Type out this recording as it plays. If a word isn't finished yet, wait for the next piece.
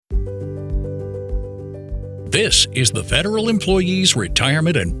This is the Federal Employees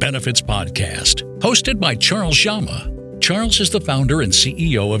Retirement and Benefits Podcast, hosted by Charles Jama. Charles is the founder and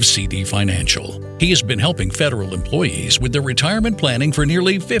CEO of CD Financial. He has been helping federal employees with their retirement planning for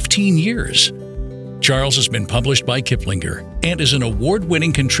nearly 15 years. Charles has been published by Kiplinger and is an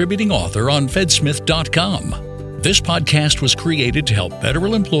award-winning contributing author on fedsmith.com. This podcast was created to help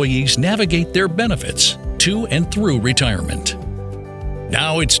federal employees navigate their benefits to and through retirement.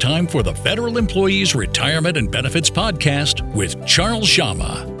 Now it's time for the Federal Employees Retirement and Benefits Podcast with Charles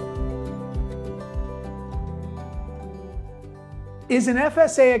Jama. Is an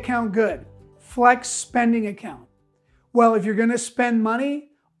FSA account good? Flex spending account. Well, if you're going to spend money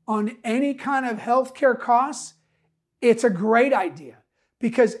on any kind of healthcare costs, it's a great idea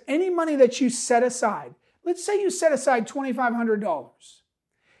because any money that you set aside, let's say you set aside $2,500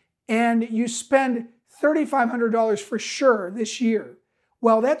 and you spend $3,500 for sure this year.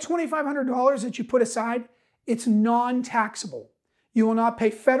 Well, that $2,500 that you put aside, it's non-taxable. You will not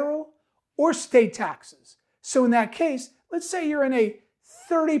pay federal or state taxes. So in that case, let's say you're in a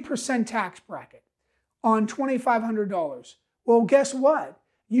 30% tax bracket on $2,500. Well, guess what?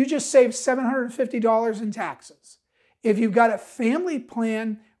 You just saved $750 in taxes. If you've got a family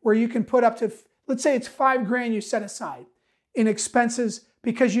plan where you can put up to, let's say it's $5,000 you set aside in expenses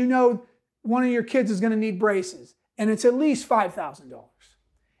because you know one of your kids is going to need braces and it's at least $5,000.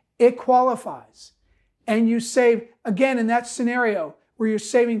 It qualifies. And you save, again, in that scenario where you're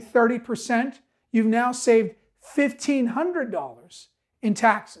saving 30%, you've now saved $1,500 in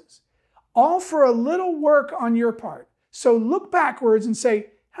taxes, all for a little work on your part. So look backwards and say,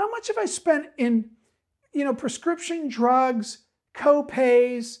 how much have I spent in, prescription drugs,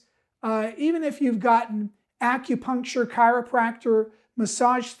 co-pays, even if you've gotten acupuncture, chiropractor,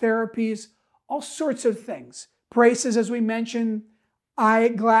 massage therapies, all sorts of things. Braces, as we mentioned,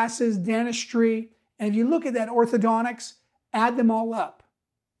 eyeglasses, dentistry. And if you look at that orthodontics, add them all up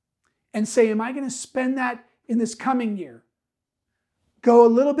and say, am I going to spend that in this coming year? Go a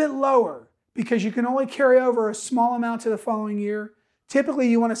little bit lower because you can only carry over a small amount to the following year. Typically,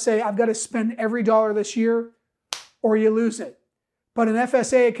 you want to say, I've got to spend every dollar this year or you lose it. But an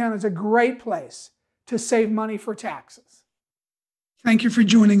FSA account is a great place to save money for taxes. Thank you for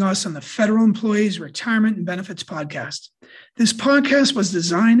joining us on the Federal Employees Retirement and Benefits Podcast. This podcast was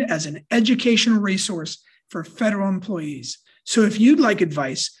designed as an educational resource for federal employees. So if you'd like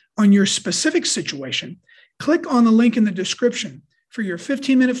advice on your specific situation, click on the link in the description for your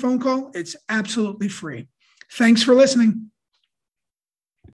 15-minute phone call. It's absolutely free. Thanks for listening.